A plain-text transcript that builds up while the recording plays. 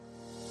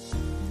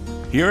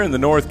Here in the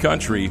North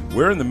Country,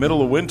 we're in the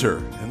middle of winter,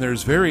 and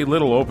there's very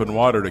little open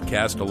water to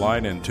cast a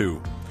line into.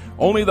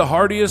 Only the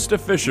hardiest of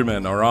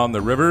fishermen are on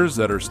the rivers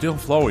that are still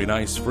flowing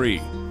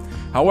ice-free.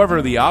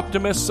 However, the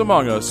optimists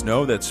among us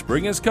know that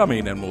spring is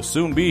coming and will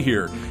soon be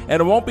here, and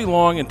it won't be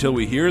long until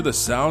we hear the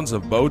sounds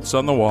of boats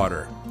on the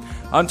water.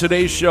 On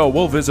today's show,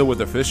 we'll visit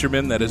with a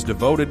fisherman that has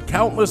devoted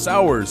countless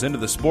hours into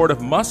the sport of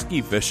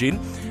muskie fishing,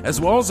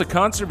 as well as the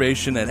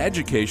conservation and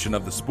education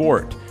of the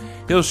sport.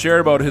 He'll share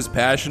about his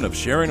passion of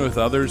sharing with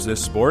others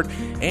this sport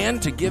and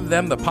to give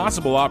them the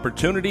possible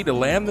opportunity to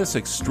land this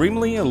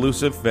extremely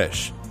elusive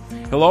fish.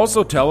 He'll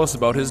also tell us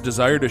about his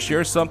desire to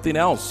share something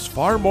else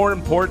far more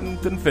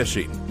important than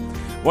fishing.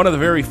 One of the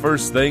very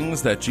first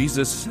things that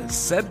Jesus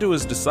said to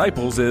his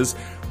disciples is,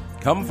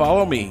 "Come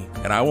follow me,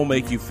 and I will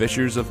make you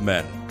fishers of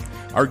men."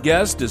 Our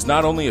guest is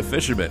not only a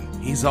fisherman,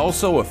 he's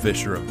also a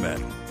fisher of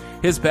men.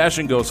 His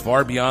passion goes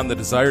far beyond the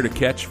desire to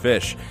catch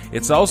fish.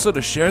 It's also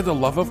to share the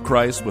love of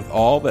Christ with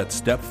all that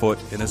step foot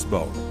in his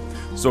boat.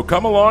 So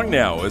come along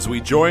now as we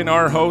join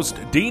our host,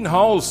 Dean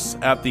Hulse,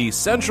 at the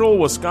Central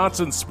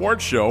Wisconsin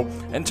Sports Show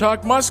and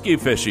talk muskie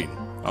fishing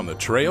on the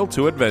Trail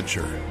to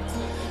Adventure.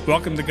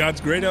 Welcome to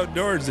God's Great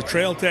Outdoors, the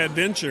Trail to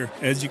Adventure.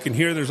 As you can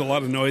hear, there's a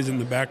lot of noise in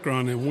the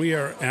background, and we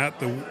are at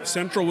the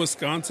Central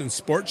Wisconsin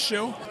Sports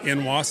Show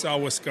in Wausau,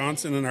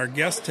 Wisconsin, and our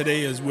guest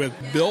today is with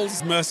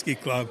Bill's Muskie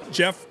Club.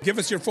 Jeff, give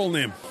us your full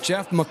name.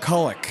 Jeff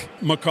McCulloch.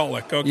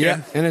 McCulloch, okay. Yeah,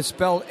 and it's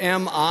spelled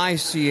M-I-C-H-O-L-I-C.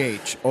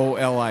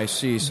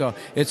 So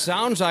it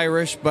sounds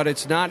Irish, but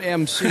it's not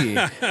M-C.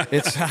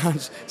 It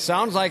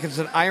sounds like it's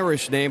an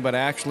Irish name, but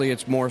actually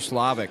it's more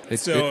Slavic.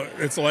 It's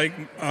like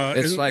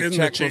isn't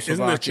the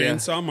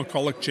chainsaw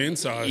McCulloch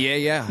chainsaw?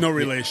 Yeah. No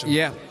relation.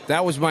 Yeah,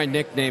 that was my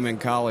nickname in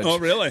college. Oh,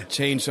 really?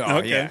 Chainsaw.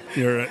 Okay. Yeah.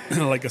 You're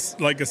like a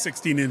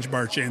 16-inch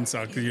bar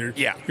chainsaw because you're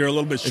a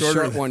little bit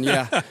shorter. A short one,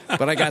 yeah.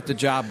 But I got the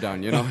job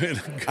done. You know,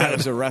 I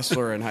was a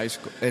wrestler in high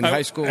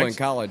school, and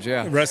college.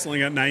 Yeah,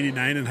 wrestling at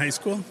 99 in high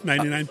school,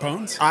 99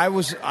 pounds. I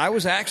was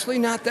actually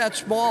not that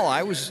small.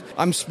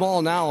 I'm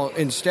small now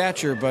in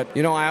stature, but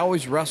you know, I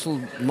always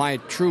wrestled my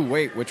true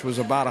weight, which was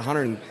about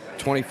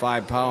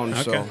 125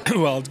 pounds. Okay. So.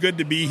 Well, it's good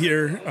to be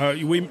here.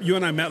 You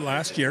and I met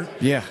last year.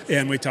 Yeah.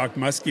 And we talked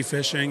muskie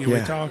fishing, and we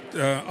talked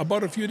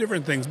about a few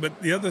different things.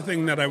 But the other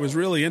thing that I was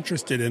really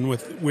interested in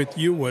with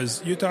you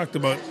was you talked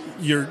about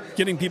you're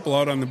getting people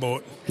out on the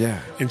boat. Yeah.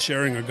 And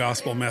sharing a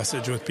gospel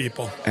message with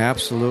people.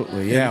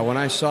 Absolutely. Yeah. When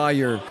I saw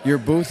your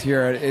booth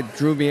here, it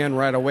drew me in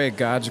right away,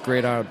 God's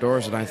Great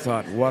Outdoors, and I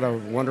thought, what a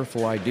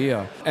wonderful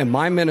idea. And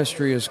my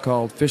ministry is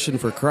called Fishing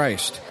for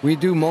Christ. We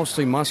do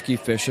mostly muskie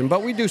fishing,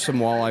 but we do some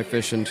walleye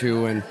fishing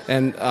too.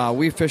 And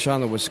we fish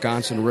on the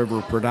Wisconsin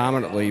River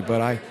predominantly,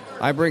 but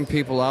I bring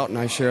people out and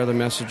I share the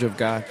message of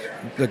God,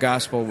 the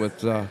gospel with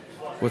the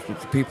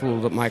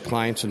people, my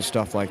clients and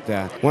stuff like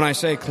that. When I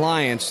say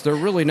clients, they're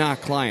really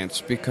not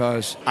clients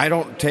because I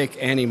don't take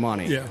any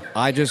money. Yeah.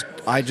 I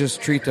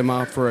just treat them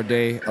out for a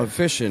day of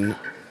fishing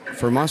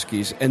for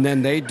muskies, and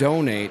then they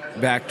donate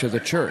back to the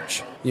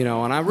church. You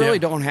know, and I really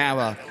don't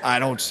I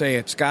don't say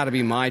it's got to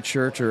be my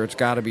church or it's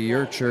got to be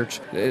your church.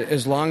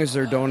 As long as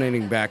they're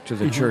donating back to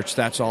the church,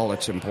 that's all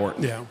that's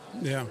important.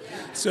 Yeah.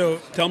 So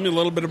tell me a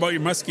little bit about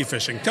your muskie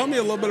fishing. Tell me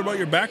a little bit about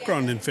your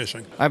background in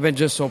fishing. I've been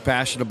just so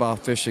passionate about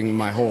fishing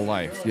my whole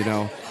life, you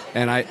know,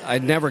 and I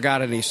never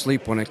got any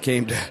sleep when it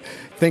came to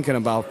thinking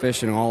about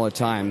fishing all the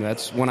time.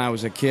 That's when I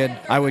was a kid.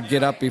 I would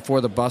get up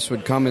before the bus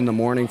would come in the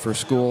morning for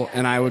school,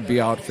 and I would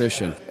be out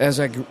fishing. As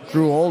I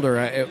grew older,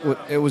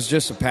 it was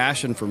just a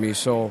passion for me.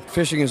 So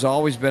fishing has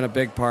always been a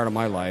big part of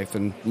my life,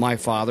 and my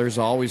father's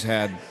always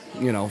had,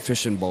 you know,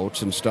 fishing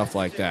boats and stuff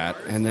like that.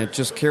 And it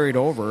just carried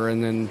over.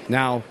 And then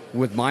now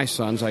with my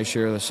sons, I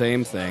share the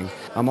same thing.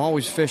 I'm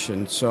always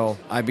fishing. So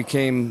I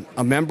became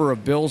a member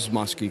of Bill's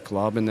Muskie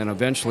Club and then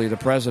eventually the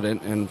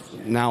president and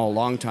now a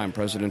longtime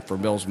president for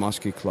Bill's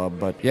Muskie Club.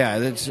 But yeah,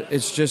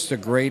 it's just a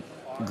great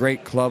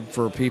club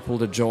for people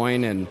to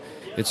join, and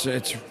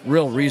it's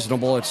real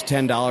reasonable. It's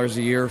 $10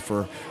 a year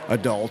for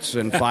adults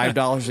and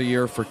 $5 a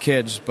year for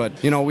kids.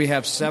 But, you know, we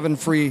have 7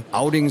 free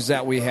outings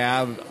that we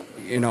have,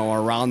 you know,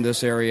 around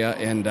this area,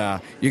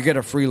 and you get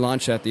a free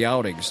lunch at the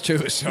outings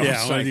too. So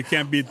yeah, well, you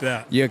can't beat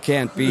that. You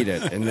can't beat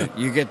it, and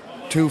you get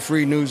 2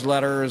 free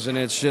newsletters, and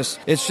it's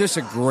just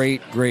a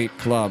great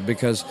club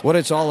because what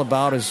it's all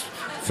about is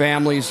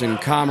families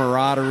and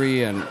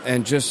camaraderie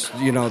and just,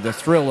 you know, the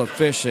thrill of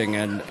fishing,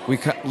 and we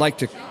like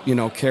to, you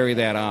know, carry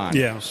that on.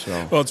 Yeah.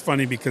 So. Well, it's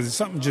funny because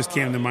something just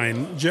came to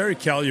mind. Jerry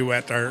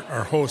Caluette,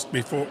 our host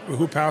before,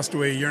 who passed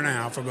away a year and a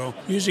half ago,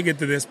 usually get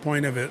to this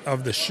point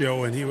of the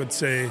show, and he would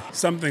say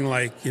something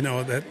like, you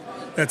know,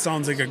 that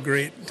sounds like a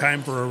great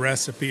time for a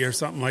recipe or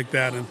something like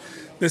that, and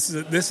This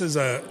is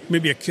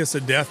maybe a kiss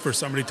of death for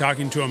somebody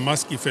talking to a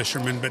muskie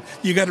fisherman, but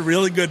you got a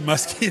really good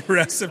muskie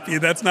recipe.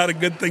 That's not a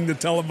good thing to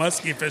tell a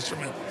muskie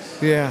fisherman.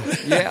 Yeah.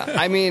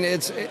 I mean,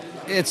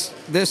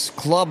 this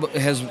club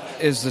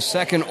is the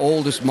second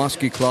oldest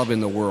muskie club in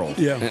the world.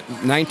 Yeah.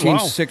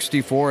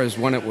 1964 is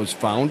when it was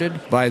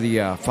founded by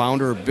the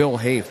founder, Bill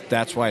Hafe.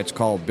 That's why it's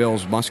called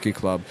Bill's Muskie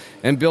Club.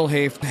 And Bill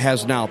Hafe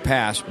has now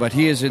passed, but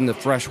he is in the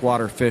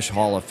Freshwater Fish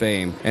Hall of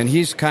Fame. And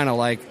he's kind of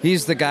like,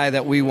 he's the guy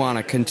that we want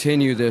to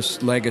continue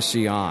this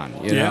legacy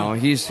on. You know,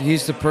 he's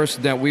the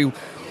person that we...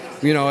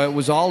 You know, it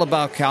was all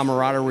about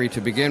camaraderie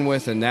to begin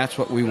with, and that's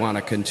what we want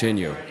to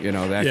continue. You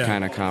know, that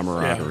kind of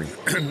camaraderie.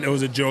 Yeah. It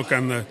was a joke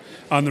on the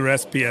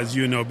recipe, as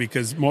you know,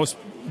 because most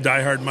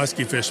diehard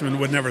muskie fishermen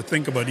would never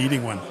think about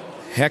eating one.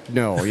 Heck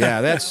no.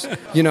 Yeah, that's,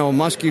 you know,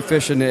 muskie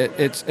fishing,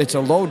 it's a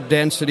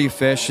low-density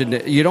fish,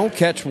 and you don't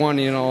catch one,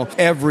 you know,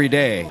 every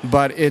day.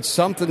 But it's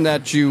something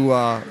that you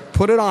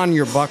put it on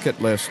your bucket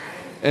list.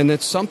 And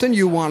it's something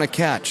you want to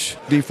catch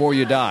before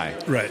you die.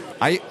 Right.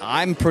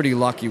 I'm pretty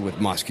lucky with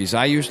muskies.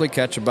 I usually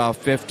catch about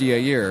 50 a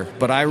year,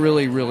 but I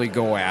really, really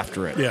go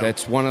after it. Yeah.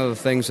 That's one of the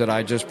things that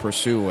I just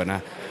pursue, and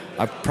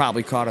I've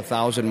probably caught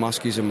 1,000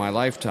 muskies in my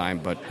lifetime.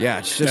 But yeah,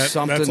 it's just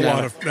something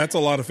that's a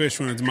lot of fish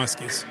when it's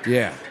muskies.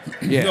 Yeah.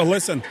 Yeah. So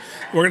listen,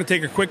 we're going to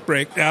take a quick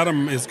break.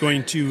 Adam is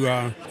going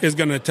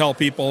to tell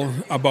people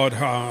about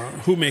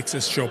who makes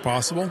this show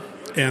possible,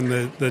 and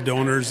the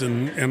donors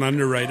and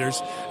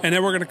underwriters. And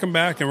then we're going to come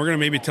back and we're going to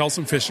maybe tell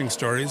some fishing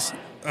stories,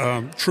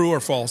 true or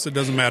false. It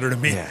doesn't matter to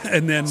me. Yeah.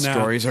 And then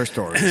stories are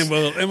stories. And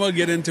we'll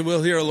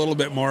hear a little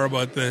bit more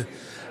about the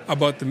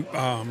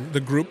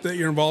group that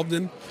you're involved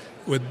in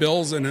with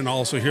Bills, and then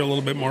also hear a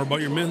little bit more about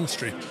your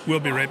ministry.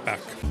 We'll be right back.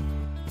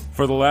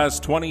 For the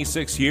last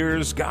 26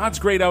 years, God's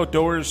Great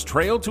Outdoors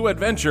Trail to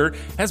Adventure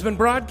has been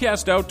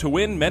broadcast out to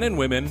win men and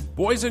women,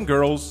 boys and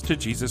girls, to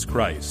Jesus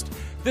Christ.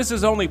 This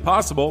is only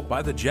possible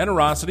by the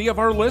generosity of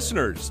our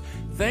listeners.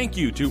 Thank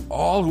you to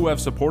all who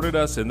have supported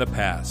us in the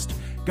past.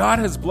 God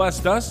has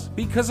blessed us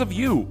because of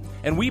you,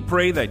 and we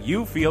pray that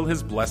you feel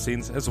His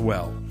blessings as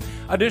well.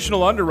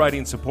 Additional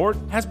underwriting support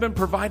has been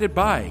provided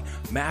by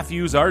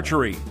Matthews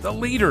Archery, the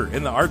leader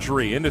in the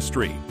archery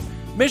industry.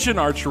 Mission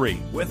Archery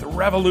with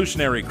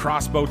revolutionary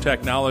crossbow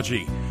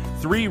technology.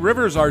 Three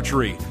Rivers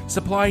Archery,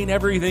 supplying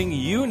everything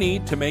you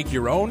need to make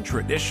your own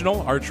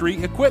traditional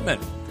archery equipment.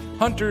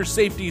 Hunter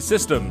Safety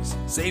Systems,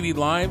 saving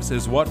lives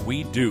is what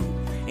we do.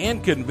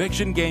 And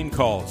Conviction Game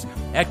Calls.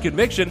 At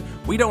Conviction,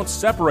 we don't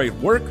separate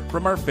work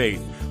from our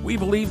faith. We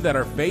believe that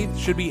our faith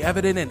should be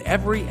evident in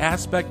every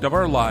aspect of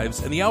our lives,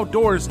 and the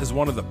outdoors is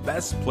one of the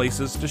best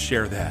places to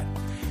share that.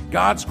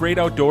 God's Great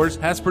Outdoors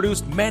has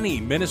produced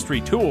many ministry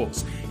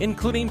tools,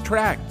 including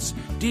tracts,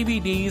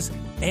 DVDs,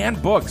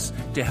 and books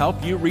to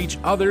help you reach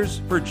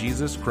others for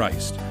Jesus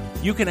Christ.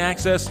 You can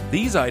access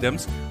these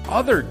items,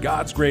 other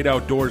God's Great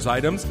Outdoors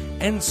items,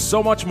 and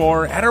so much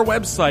more at our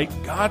website,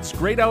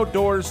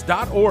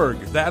 godsgreatoutdoors.org.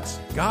 That's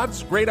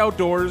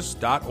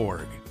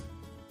godsgreatoutdoors.org.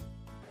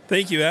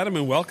 Thank you, Adam,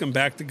 and welcome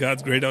back to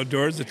God's Great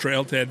Outdoors, the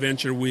Trail to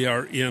Adventure. We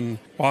are in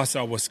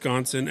Wausau,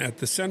 Wisconsin at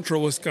the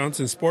Central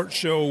Wisconsin Sports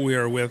Show. We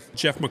are with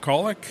Jeff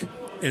McCulloch,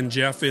 and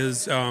Jeff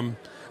is a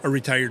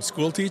retired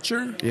school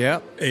teacher,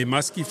 a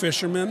muskie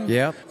fisherman,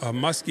 a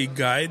muskie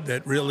guide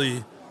that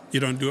really... You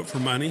don't do it for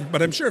money,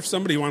 but I'm sure if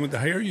somebody wanted to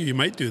hire you, you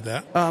might do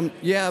that.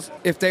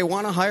 If they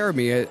want to hire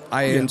me,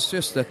 I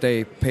insist that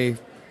they pay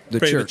the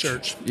church. The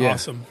church. Yeah.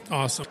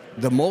 Awesome.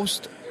 The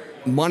most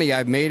money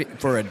I've made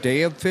for a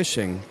day of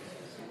fishing,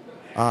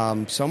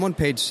 someone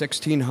paid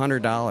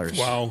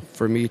 $1,600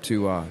 for me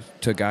to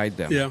guide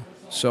them. Yeah.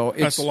 So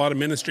that's a lot of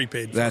ministry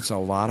paid for. That's a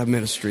lot of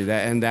ministry,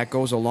 that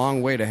goes a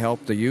long way to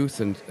help the youth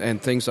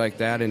and things like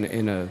that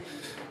in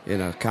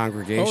a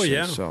congregation. Oh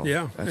yeah, so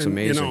yeah, that's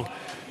amazing. You know,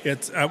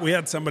 it's we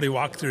had somebody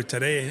walk through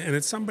today, and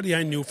it's somebody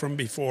I knew from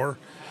before.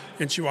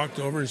 And she walked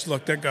over and she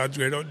looked at God's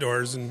Great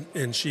Outdoors,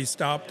 and she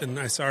stopped, and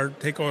I saw her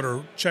take out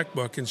her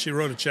checkbook, and she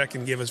wrote a check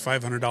and gave us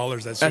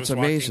 $500 as she was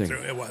amazing. walking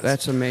through. It was.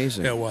 That's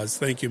amazing. It was.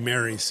 Thank you,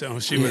 Mary. So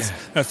she was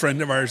a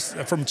friend of ours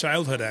from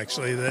childhood,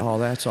 actually.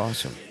 That's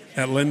awesome.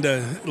 That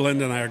Linda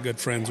and I are good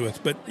friends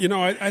with. But you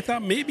know, I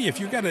thought maybe if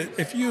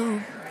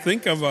you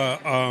think of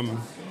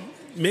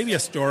maybe a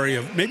story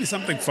of maybe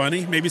something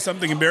funny, maybe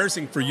something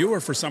embarrassing for you or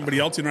for somebody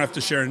else. You don't have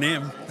to share a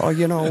name. Oh,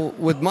 you know,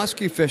 with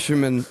muskie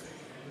fishermen,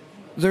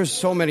 there's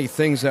so many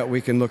things that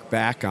we can look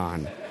back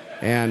on,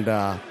 and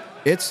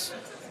it's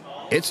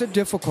a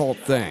difficult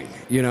thing.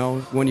 You know,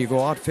 when you go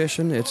out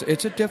fishing, it's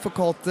a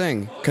difficult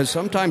thing because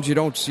sometimes you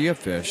don't see a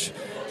fish,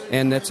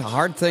 and it's a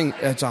hard thing.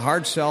 It's a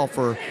hard sell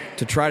to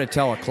try to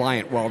tell a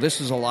client, well,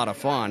 this is a lot of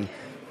fun.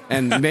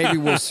 And maybe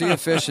we'll see a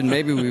fish and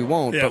maybe we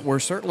won't, but we're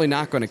certainly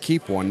not going to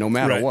keep one no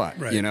matter what.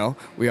 Right. You know,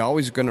 we're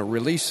always going to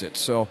release it.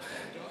 So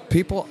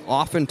people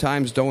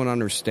oftentimes don't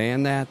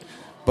understand that,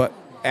 but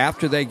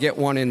after they get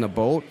one in the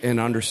boat and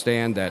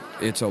understand that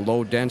it's a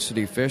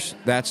low-density fish,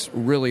 that's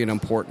really an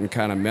important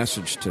kind of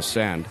message to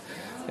send.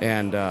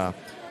 And,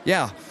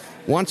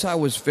 once I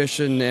was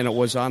fishing and it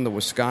was on the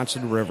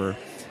Wisconsin River,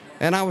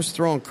 and I was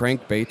throwing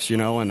crankbaits, you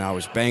know, and I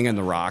was banging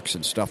the rocks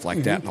and stuff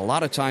like that. And a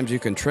lot of times you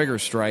can trigger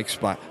strikes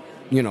by...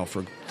 You know,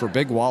 for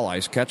big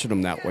walleyes, catching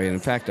them that way. And in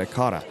fact, I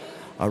caught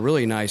a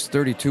really nice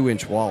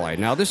 32-inch walleye.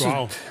 Now,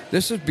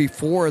 this is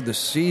before the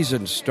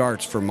season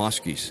starts for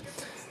muskies.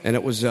 And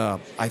it was,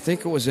 I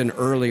think it was in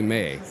early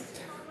May.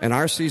 And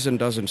our season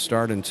doesn't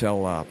start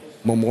until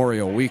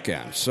Memorial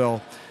Weekend.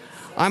 So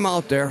I'm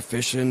out there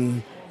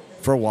fishing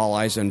for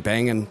walleyes and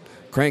banging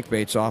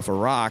crankbaits off of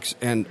rocks.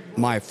 And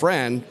my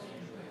friend,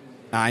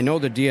 I know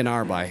the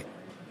DNR by.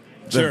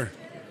 Sure.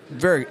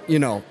 Very, they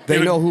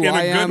know who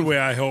I am. In a good way,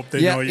 I hope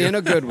they know you. In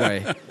a good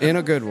way. In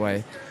a good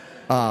way.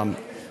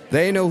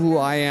 They know who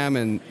I am,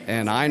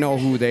 and I know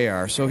who they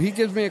are. So he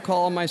gives me a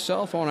call on my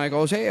cell phone. I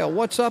goes, hey,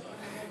 what's up?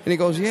 And he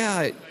goes,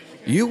 yeah,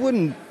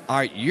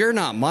 you're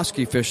not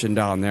muskie fishing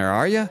down there,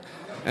 are you?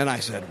 And I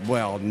said,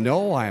 well,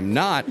 no, I'm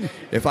not.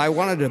 If I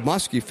wanted to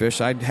muskie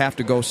fish, I'd have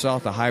to go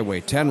south of Highway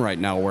 10 right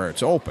now where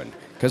it's open,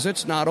 because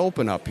it's not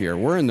open up here.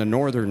 We're in the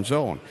northern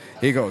zone.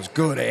 He goes,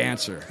 good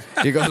answer.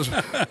 He goes,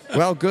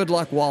 well, good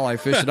luck walleye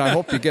fishing. I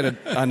hope you get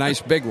a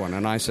nice big one.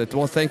 And I said,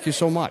 well, thank you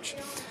so much.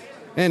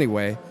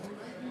 Anyway,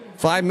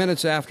 5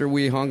 minutes after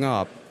we hung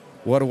up,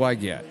 what do I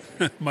get?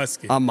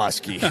 Muskie. A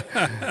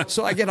muskie.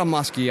 So I get a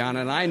muskie on,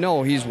 and I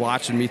know he's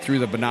watching me through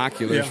the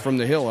binoculars from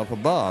the hill up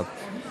above.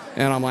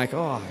 And I'm like,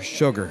 oh,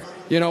 sugar.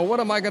 What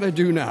am I going to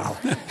do now?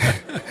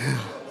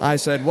 I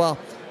said, well,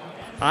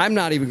 I'm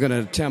not even going to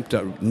attempt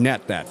to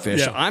net that fish.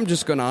 Yeah. I'm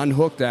just going to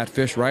unhook that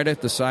fish right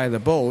at the side of the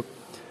boat,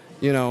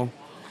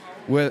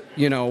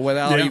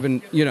 without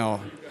even,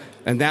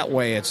 and that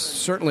way it's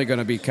certainly going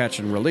to be catch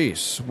and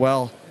release.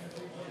 Well,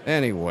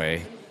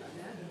 anyway,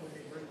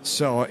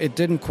 so it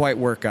didn't quite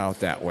work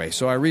out that way.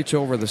 So I reach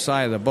over the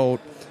side of the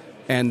boat,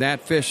 and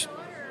that fish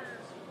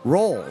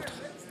rolled,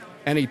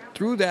 and he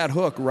threw that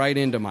hook right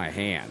into my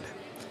hand.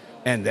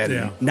 And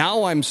then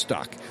now I'm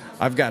stuck.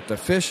 I've got the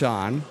fish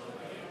on,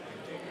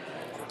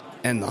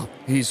 and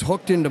he's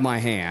hooked into my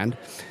hand,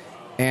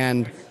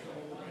 and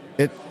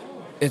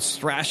it's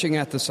thrashing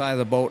at the side of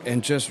the boat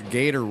and just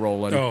gator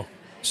rolling. Oh.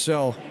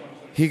 So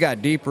he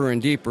got deeper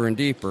and deeper and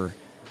deeper,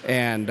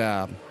 and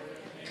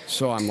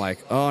so I'm like,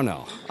 oh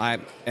no,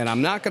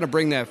 I'm not going to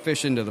bring that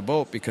fish into the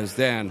boat, because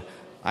then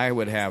I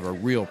would have a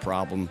real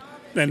problem.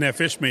 And that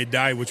fish may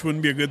die, which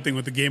wouldn't be a good thing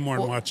with the game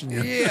warden watching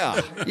you.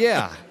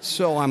 Yeah.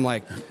 So I'm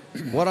like,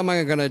 what am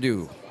I going to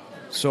do?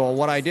 So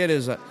what I did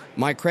is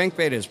my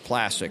crankbait is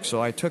plastic.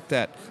 So I took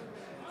that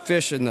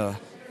fish in the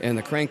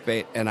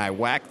crankbait, and I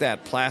whacked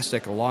that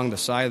plastic along the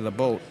side of the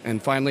boat,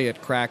 and finally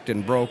it cracked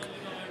and broke,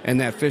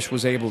 and that fish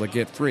was able to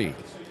get free.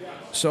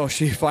 So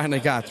she finally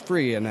got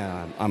free, and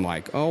I'm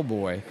like, oh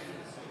boy,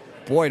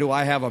 do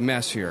I have a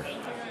mess here,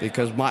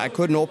 because I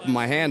couldn't open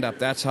my hand up.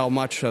 That's how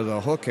much of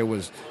the hook it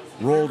was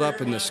rolled up,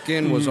 and the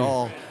skin was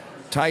all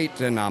tight,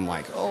 and I'm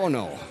like, oh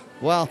no.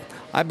 Well,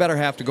 I better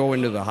have to go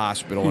into the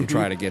hospital and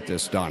try to get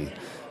this done.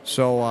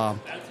 So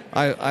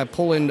I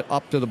pull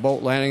up to the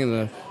boat landing, and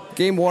the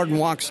game warden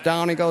walks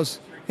down. He goes,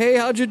 hey,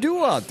 how'd you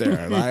do out there?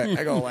 And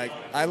I go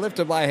I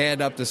lifted my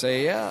hand up to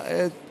say,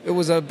 yeah, it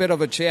was a bit of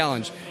a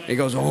challenge. He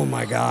goes, oh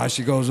my gosh.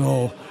 He goes,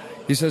 oh.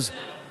 He says,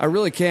 I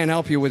really can't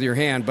help you with your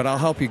hand, but I'll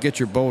help you get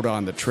your boat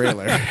on the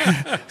trailer.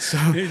 So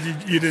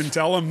you didn't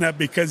tell him that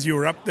because you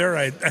were up there?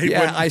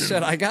 I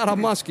said, I got a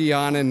muskie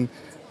on, and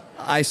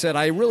I said,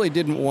 I really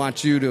didn't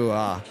want you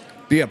to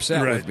be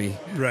upset with me.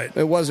 Right.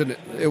 It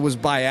was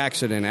by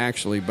accident,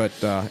 actually, but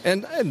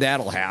and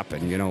that'll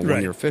happen,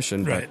 when you're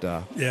fishing. Right.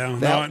 But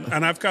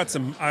and I've got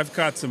some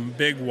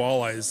big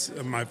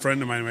walleyes. My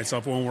friend of mine and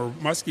myself, when we're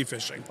muskie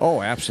fishing.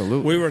 Oh,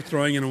 absolutely. We were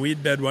throwing in a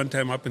weed bed one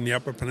time up in the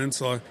Upper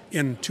Peninsula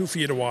in 2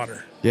 feet of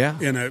water. Yeah.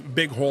 In a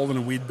big hole in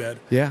a weed bed.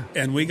 Yeah.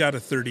 And we got a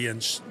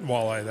 30-inch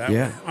walleye that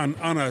way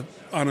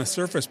on a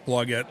surface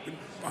plug at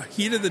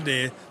heat of the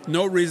day.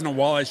 No reason a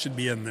walleye should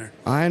be in there.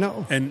 I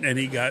know. And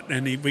we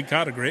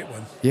caught a great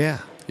one. Yeah.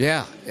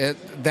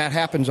 That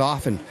happens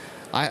often.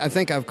 I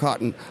think I've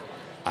caught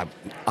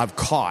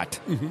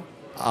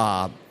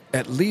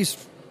at least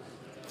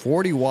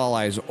 40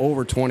 walleyes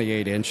over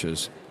 28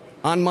 inches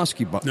on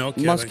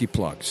muskie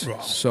plugs.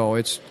 Wow. So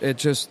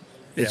it's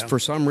for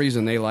some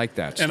reason they like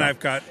that stuff. And I've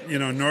got,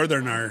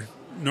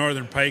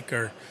 northern pike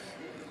are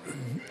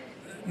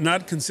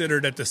not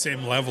considered at the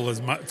same level as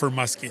for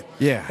muskie.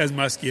 Yeah. As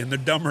muskie, and they're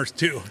dumber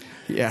too.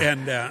 Yeah.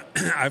 And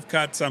I've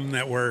caught some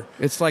that were.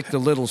 It's like the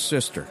little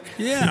sister.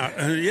 Yeah,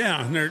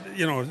 and they're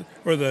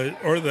or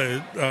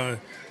the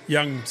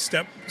young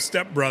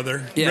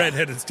stepbrother,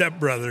 redheaded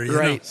stepbrother.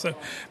 Right. So,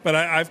 but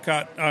I've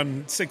caught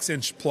on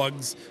 6-inch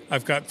plugs.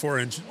 I've got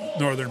 4-inch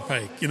northern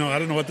pike. I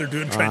don't know what they're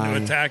doing trying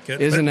to attack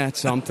it. Isn't that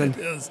something? It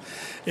is.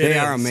 They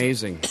are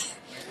amazing.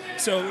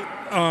 So,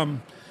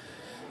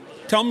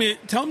 tell me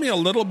a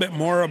little bit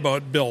more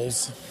about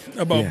Bills.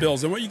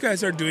 Bills and what you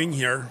guys are doing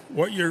here.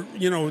 What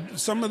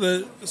some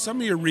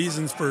of your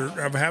reasons for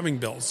having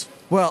Bills.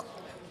 Well,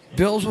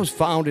 Bills was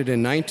founded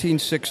in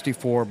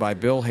 1964 by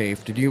Bill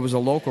Haft, and he was a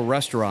local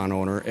restaurant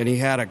owner, and he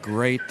had a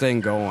great thing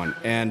going.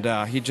 And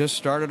he just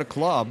started a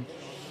club,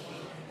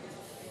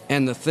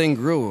 and the thing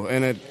grew,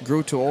 and it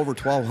grew to over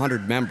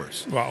 1,200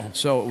 members. Wow.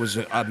 So it was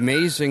an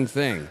amazing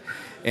thing.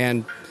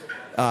 And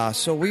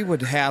so we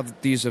would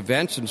have these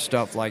events and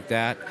stuff like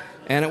that,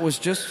 And it was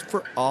just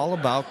all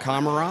about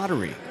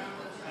camaraderie.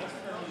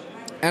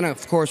 And,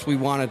 of course, we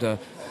wanted to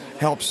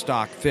help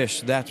stock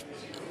fish. That's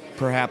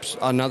perhaps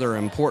another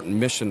important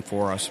mission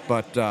for us.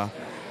 But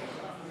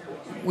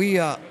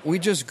we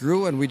just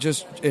grew and we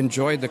just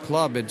enjoyed the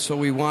club, and so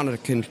we wanted to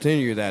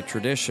continue that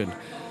tradition.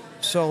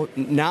 So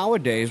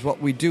nowadays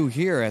what we do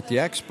here at the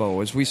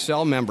Expo is we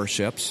sell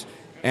memberships,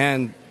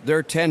 and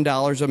they're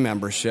 $10 a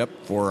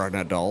membership for an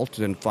adult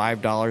and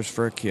 $5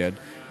 for a kid.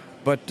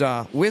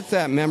 But with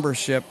that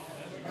membership,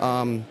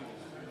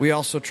 we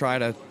also try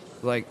to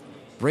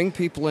bring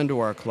people into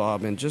our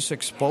club and just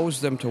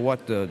expose them to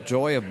what the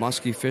joy of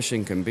muskie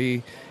fishing can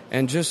be,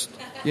 and just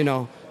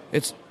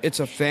it's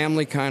a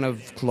family kind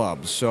of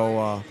club.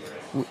 So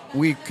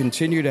we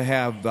continue to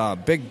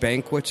have big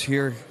banquets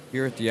here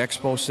at the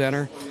Expo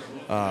Center.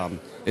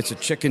 It's a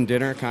chicken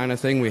dinner kind of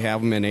thing. We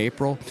have them in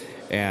April,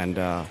 and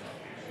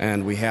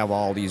we have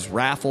all these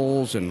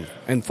raffles and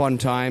fun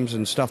times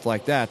and stuff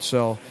like that.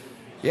 So,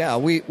 yeah,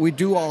 we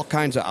do all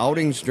kinds of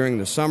outings during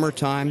the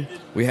summertime.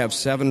 We have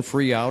 7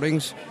 free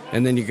outings,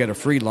 and then you get a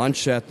free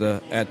lunch at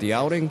the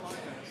outing.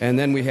 And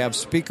then we have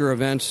speaker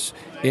events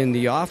in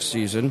the off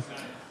season.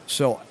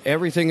 So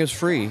everything is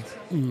free,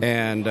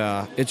 and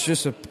it's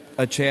just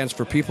a chance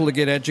for people to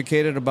get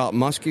educated about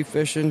muskie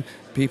fishing,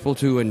 people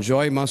to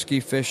enjoy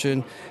muskie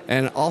fishing,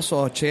 and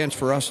also a chance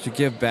for us to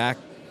give back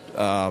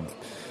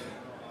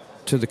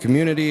to the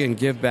community and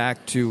give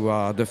back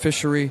to the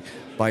fishery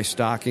by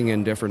stocking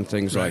and different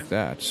things like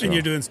that. So. And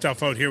you're doing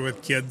stuff out here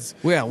with kids.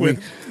 Well,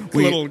 with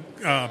little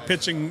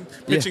pitching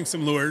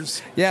some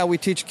lures. Yeah, we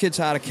teach kids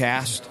how to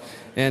cast,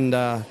 and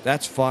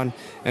that's fun.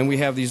 And we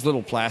have these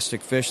little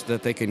plastic fish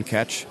that they can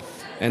catch,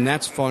 and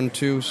that's fun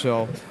too.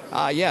 So,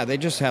 they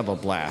just have a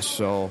blast.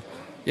 So,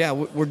 yeah,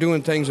 we're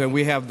doing things, and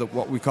we have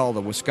what we call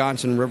the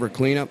Wisconsin River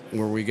Cleanup,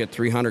 where we get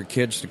 300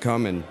 kids to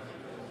come and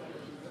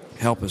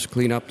help us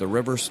clean up the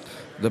rivers,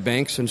 the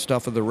banks and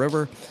stuff of the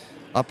river,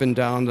 up and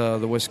down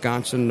the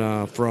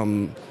Wisconsin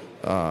from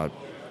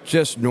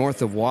just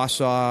north of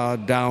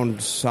Wausau down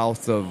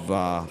south of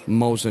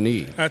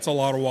Mosinee. That's a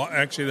lot of water.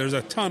 Actually, there's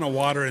a ton of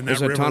water in that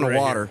river. There's a ton of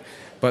water. Here.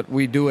 But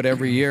we do it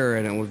every year,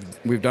 and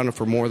we've done it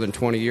for more than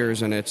 20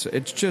 years, and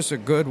it's just a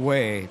good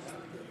way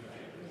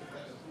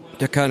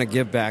to kind of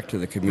give back to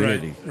the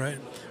community. Right.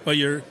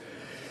 Well,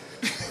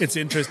 it's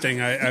interesting.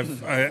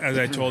 As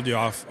I told you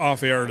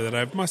off air that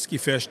I've muskie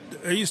fished.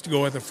 I used to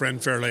go with a friend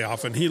fairly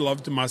often. He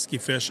loved to muskie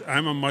fish.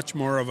 I'm a much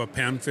more of a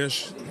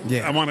panfish.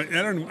 Yeah.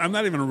 I'm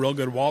not even a real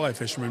good walleye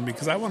fisherman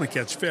because I want to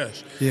catch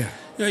fish. Yeah.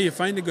 You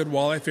find a good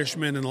walleye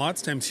fisherman, and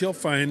lots of times he'll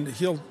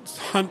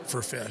hunt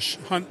for fish,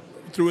 hunt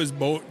through his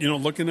boat,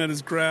 looking at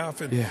his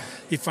graph, and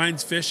he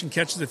finds fish and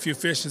catches a few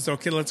fish and says,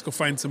 okay, let's go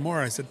find some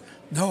more. I said,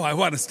 no, I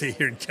want to stay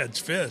here and catch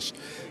fish.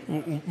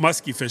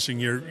 Muskie fishing,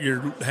 you're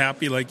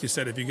happy, like you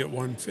said, if you get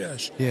one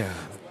fish. Yeah.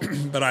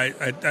 But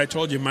I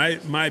told you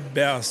my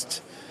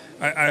best,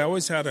 I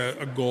always had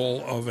a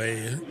goal of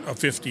a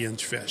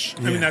 50-inch fish.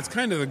 I mean, that's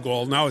kind of the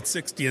goal. Now it's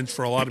 60-inch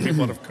for a lot of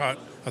people that have caught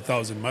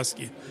 1,000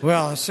 muskie.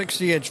 Well, a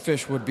 60-inch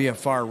fish would be a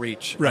far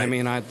reach. Right. I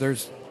mean,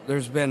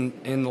 there's been,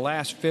 in the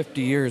last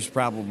 50 years,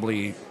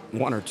 probably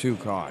 1 or 2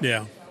 caught.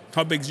 Yeah.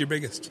 How big's your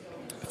biggest?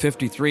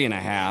 53 and a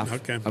half.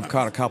 Okay. I've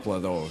caught a couple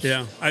of those.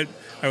 Yeah. I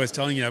was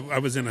telling you, I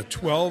was in a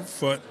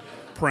 12-foot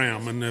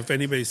pram, and if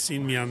anybody's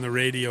seen me on the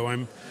radio,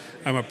 I'm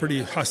a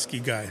pretty husky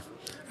guy.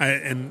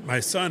 And my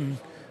son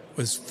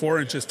was 4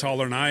 inches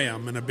taller than I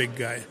am and a big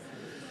guy.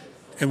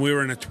 And we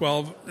were in a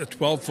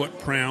 12-foot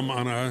pram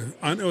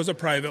it was a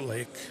private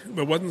lake.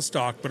 It wasn't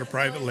stocked, but a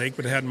private lake,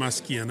 but it had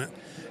muskie in it.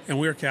 And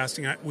we were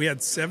casting. We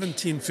had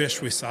 17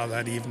 fish we saw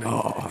that evening.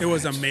 Oh, it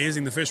was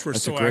amazing. The fish were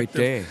so active. That's a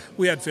great day.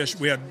 We had fish.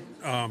 We had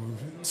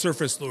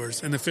surface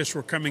lures, and the fish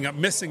were coming up,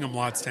 missing them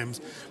lots of times,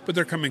 but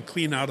they're coming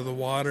clean out of the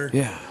water.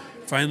 Yeah.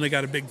 Finally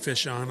got a big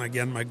fish on.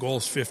 Again, my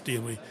goal's 50,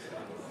 and we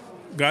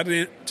got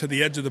it to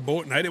the edge of the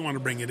boat, and I didn't want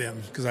to bring it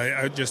in because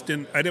I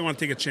didn't want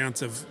to take a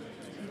chance of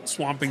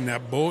swamping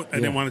that boat. I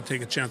didn't want to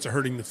take a chance of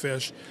hurting the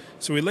fish.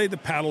 So we laid the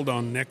paddle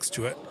down next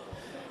to it,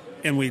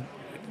 and we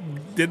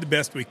did the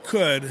best we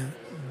could.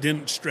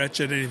 Didn't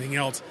stretch it, anything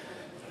else.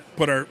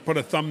 Put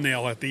a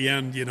thumbnail at the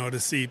end, to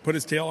see. Put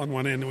his tail on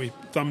one end, and we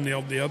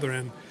thumbnailed the other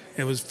end.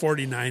 It was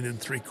 49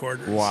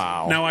 3/4.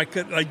 Wow! Now I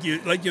could, like you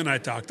and I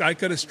talked, I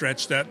could have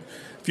stretched that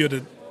if you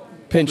had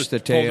pulled the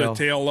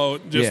tail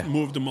out, just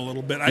moved them a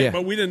little bit.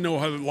 But we didn't know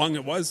how long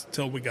it was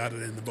till we got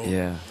it in the boat.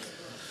 Yeah.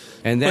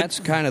 And that's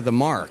kind of the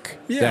mark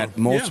that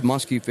most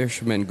muskie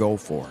fishermen go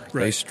for.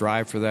 Right. They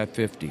strive for that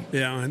 50.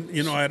 Yeah,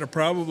 and I'd have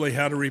probably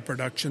had a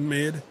reproduction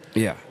made.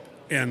 Yeah.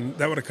 And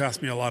that would have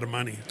cost me a lot of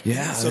money.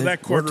 Yeah, so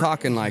that quarter, we're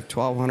talking like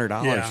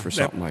 $1,200 for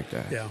something like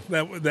that. Yeah,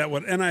 that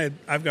would, and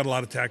I've got a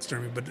lot of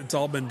taxidermy, but it's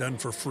all been done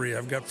for free.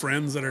 I've got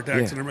friends that are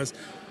taxidermists.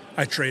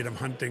 I trade them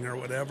hunting or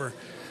whatever,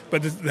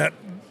 but that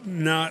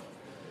not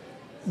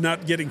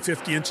getting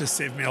 50 inches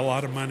saved me a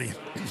lot of money.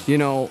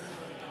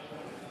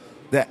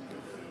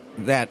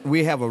 That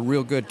we have a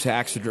real good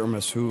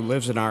taxidermist who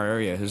lives in our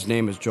area. His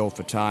name is Joe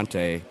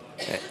Fatante,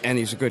 and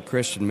he's a good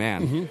Christian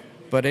man. Mm-hmm.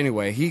 But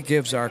anyway, he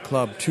gives our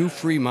club 2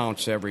 free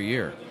mounts every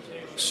year.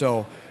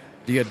 So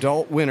the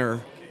adult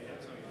winner,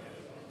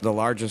 the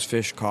largest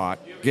fish caught,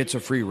 gets a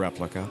free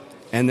replica.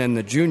 And then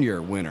the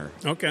junior winner,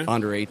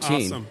 under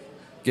 18,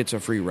 gets a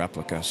free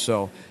replica.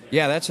 So,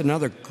 yeah, that's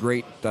another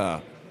great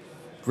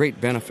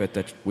benefit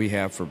that we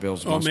have for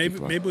Bill's Muskie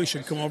Club. Maybe we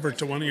should come over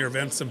to one of your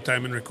events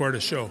sometime and record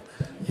a show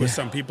with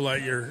some people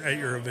at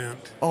your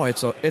event. Oh,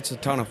 it's a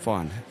ton of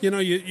fun. You know,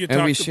 you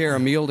and we share a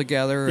meal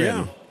together. Yeah.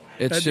 And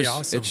it's That'd be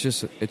awesome.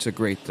 It's a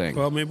great thing.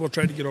 Well, maybe we'll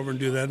try to get over and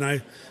do that. And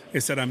like I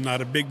said, I'm not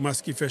a big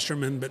muskie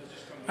fisherman, but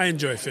I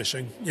enjoy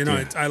fishing. You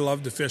know, I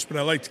love to fish, but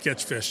I like to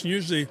catch fish. And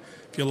usually,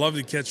 if you love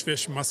to catch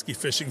fish, muskie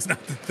fishing's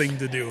not the thing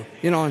to do.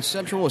 You know, in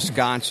central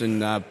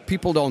Wisconsin,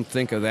 people don't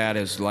think of that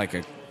as like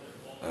a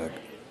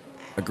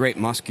great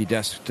muskie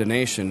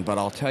destination, but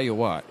I'll tell you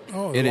what,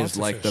 it is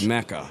like the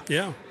Mecca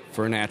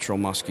for natural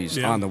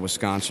muskies on the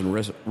Wisconsin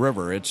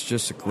River. It's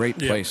just a great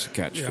place to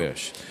catch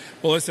fish.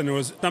 Well, listen, there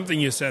was something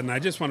you said, and I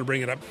just want to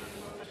bring it up.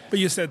 But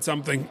you said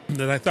something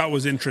that I thought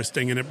was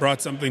interesting, and it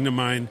brought something to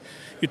mind.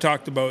 You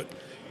talked about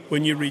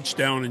when you reached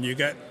down and you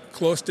got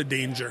close to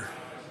danger,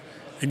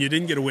 and you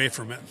didn't get away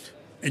from it,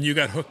 and you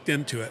got hooked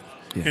into it,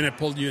 and it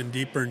pulled you in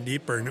deeper and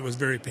deeper, and it was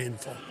very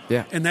painful.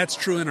 Yeah. And that's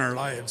true in our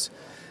lives.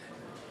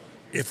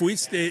 If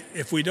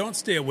we don't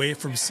stay away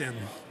from sin,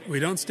 we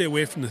don't stay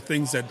away from the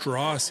things that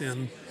draw us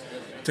in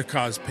to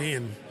cause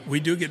pain, we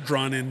do get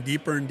drawn in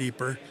deeper and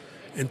deeper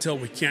until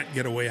we can't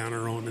get away on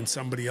our own and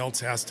somebody else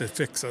has to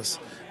fix us,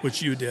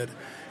 which you did.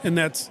 And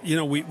that's, you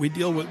know,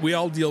 we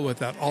all deal with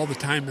that all the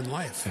time in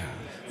life.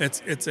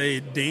 It's a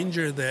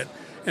danger that,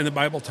 and the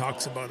Bible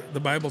talks about it. The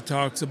Bible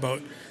talks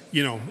about,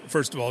 you know,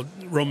 first of all,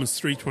 Romans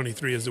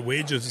 3:23 is the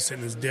wages of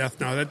sin is death.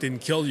 Now, that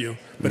didn't kill you,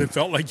 but it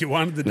felt like you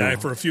wanted to die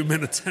for a few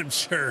minutes, I'm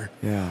sure.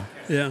 Yeah.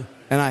 Yeah.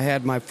 And I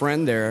had my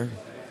friend there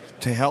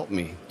to help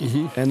me.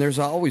 Mm-hmm. And there's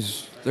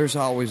always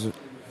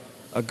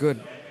a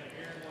good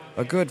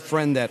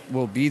friend that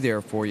will be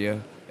there for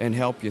you and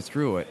help you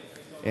through it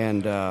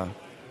and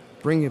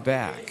bring you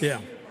back.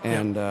 Yeah.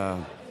 And,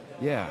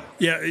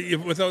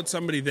 without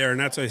somebody there, and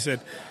that's what I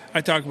said, I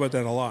talk about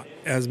that a lot,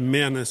 as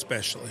men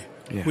especially.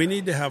 Yeah. We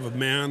need to have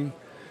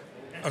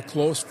a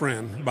close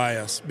friend by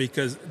us,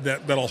 because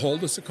that'll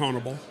hold us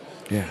accountable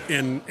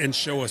and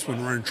show us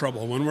when we're in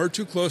trouble. When we're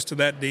too close to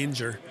that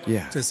danger,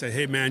 to say,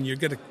 hey, man, you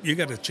got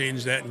to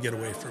change that and get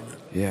away from it.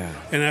 Yeah.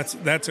 And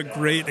that's a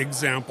great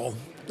example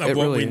of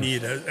what we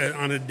need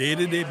on a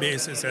day-to-day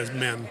basis as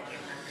men.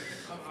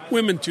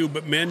 Women too,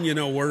 but men, you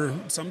know,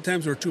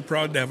 sometimes we're too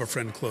proud to have a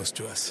friend close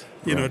to us,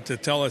 you know, to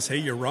tell us, hey,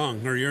 you're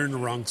wrong or you're in the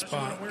wrong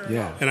spot.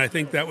 Yeah. And I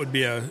think that would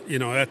be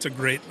that's a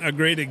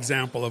great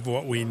example of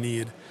what we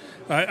need.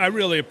 I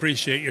really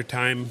appreciate your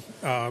time.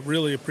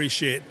 Really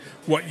appreciate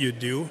what you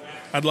do.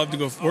 I'd love to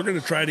go. We're going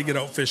to try to get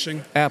out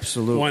fishing.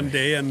 Absolutely. One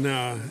day,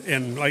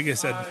 and like I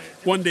said,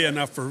 one day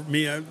enough for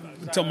me.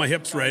 Until my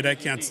hip's right, I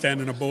can't stand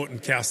in a boat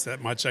and cast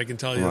that much. I can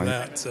tell you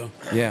that. So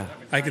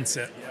I can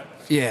sit.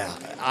 Yeah,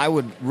 I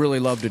would really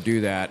love to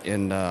do that,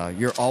 and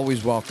you're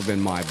always welcome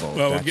in my boat.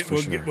 Well,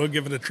 we'll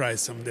give it a try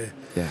someday.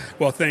 Yeah.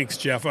 Well, thanks,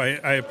 Jeff.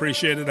 I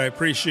appreciate it. I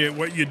appreciate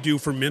what you do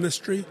for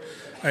ministry.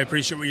 I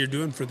appreciate what you're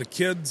doing for the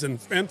kids and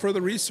for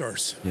the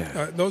resource.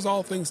 Yeah. Those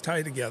all things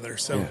tie together.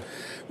 So,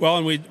 well,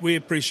 and we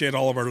appreciate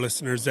all of our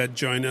listeners that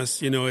join us.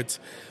 You know,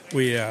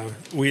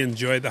 we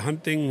enjoy the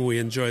hunting, we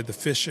enjoy the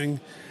fishing.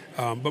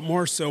 But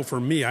more so for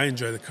me, I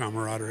enjoy the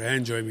camaraderie. I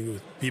enjoy being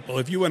with people.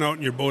 If you went out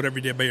in your boat every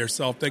day by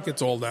yourself, that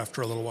gets old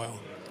after a little while.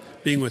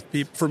 Being with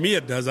people, for me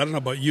it does. I don't know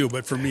about you,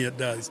 but for me it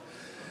does.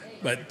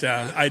 But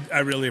I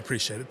really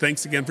appreciate it.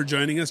 Thanks again for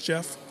joining us,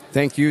 Jeff.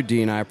 Thank you,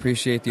 Dean. I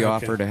appreciate the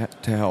offer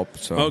to help.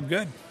 So. Oh,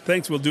 good.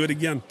 Thanks. We'll do it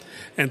again.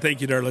 And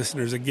thank you to our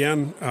listeners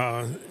again.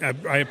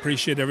 I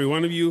appreciate every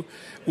one of you.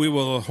 We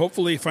will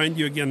hopefully find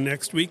you again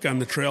next week on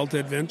the Trail to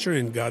Adventure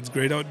in God's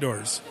Great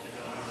Outdoors.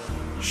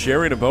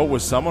 Sharing a boat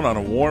with someone on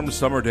a warm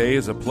summer day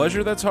is a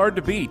pleasure that's hard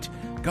to beat.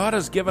 God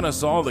has given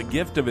us all the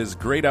gift of His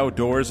great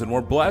outdoors, and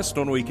we're blessed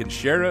when we can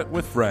share it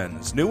with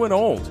friends, new and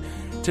old.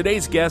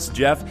 Today's guest,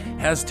 Jeff,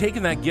 has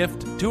taken that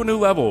gift to a new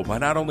level by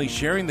not only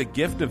sharing the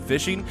gift of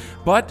fishing,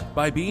 but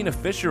by being a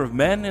fisher of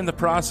men in the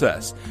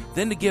process.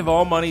 Then to give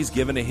all monies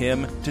given to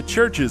him to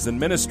churches and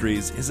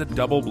ministries is a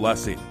double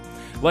blessing.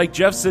 Like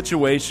Jeff's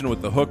situation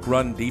with the hook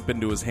run deep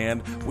into his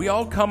hand, we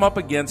all come up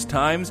against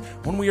times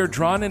when we are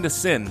drawn into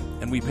sin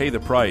and we pay the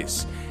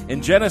price.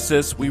 In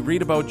Genesis, we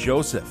read about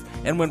Joseph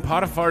and when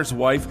Potiphar's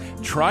wife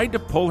tried to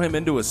pull him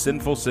into a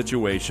sinful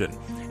situation.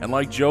 And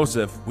like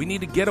Joseph, we need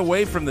to get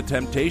away from the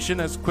temptation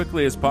as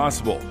quickly as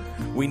possible.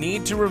 We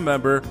need to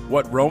remember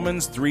what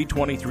Romans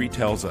 3:23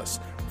 tells us.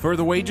 For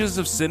the wages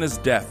of sin is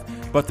death,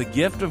 but the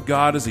gift of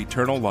God is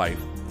eternal life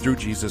through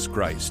Jesus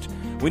Christ.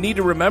 We need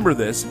to remember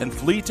this and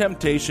flee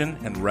temptation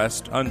and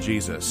rest on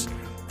Jesus.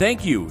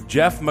 Thank you,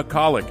 Jeff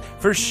McCulloch,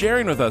 for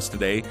sharing with us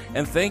today,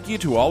 and thank you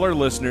to all our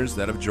listeners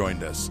that have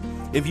joined us.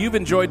 If you've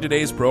enjoyed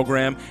today's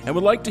program and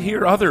would like to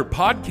hear other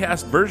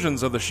podcast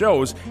versions of the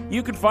shows,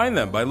 you can find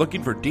them by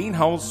looking for Dean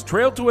Hulse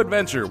Trail to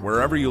Adventure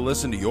wherever you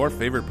listen to your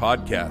favorite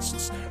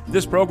podcasts.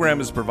 This program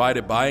is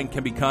provided by and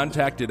can be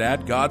contacted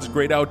at God's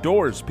Great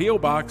Outdoors, P.O.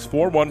 Box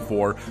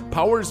 414,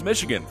 Powers,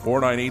 Michigan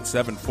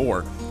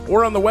 49874,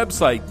 or on the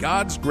website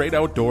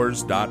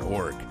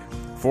godsgreatoutdoors.org.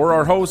 For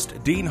our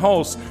host, Dean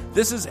Hulse,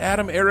 this is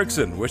Adam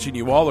Erickson wishing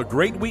you all a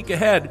great week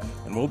ahead,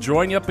 and we'll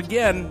join you up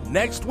again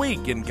next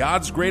week in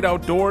God's Great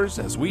Outdoors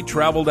as we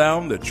travel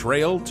down the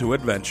trail to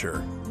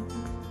adventure.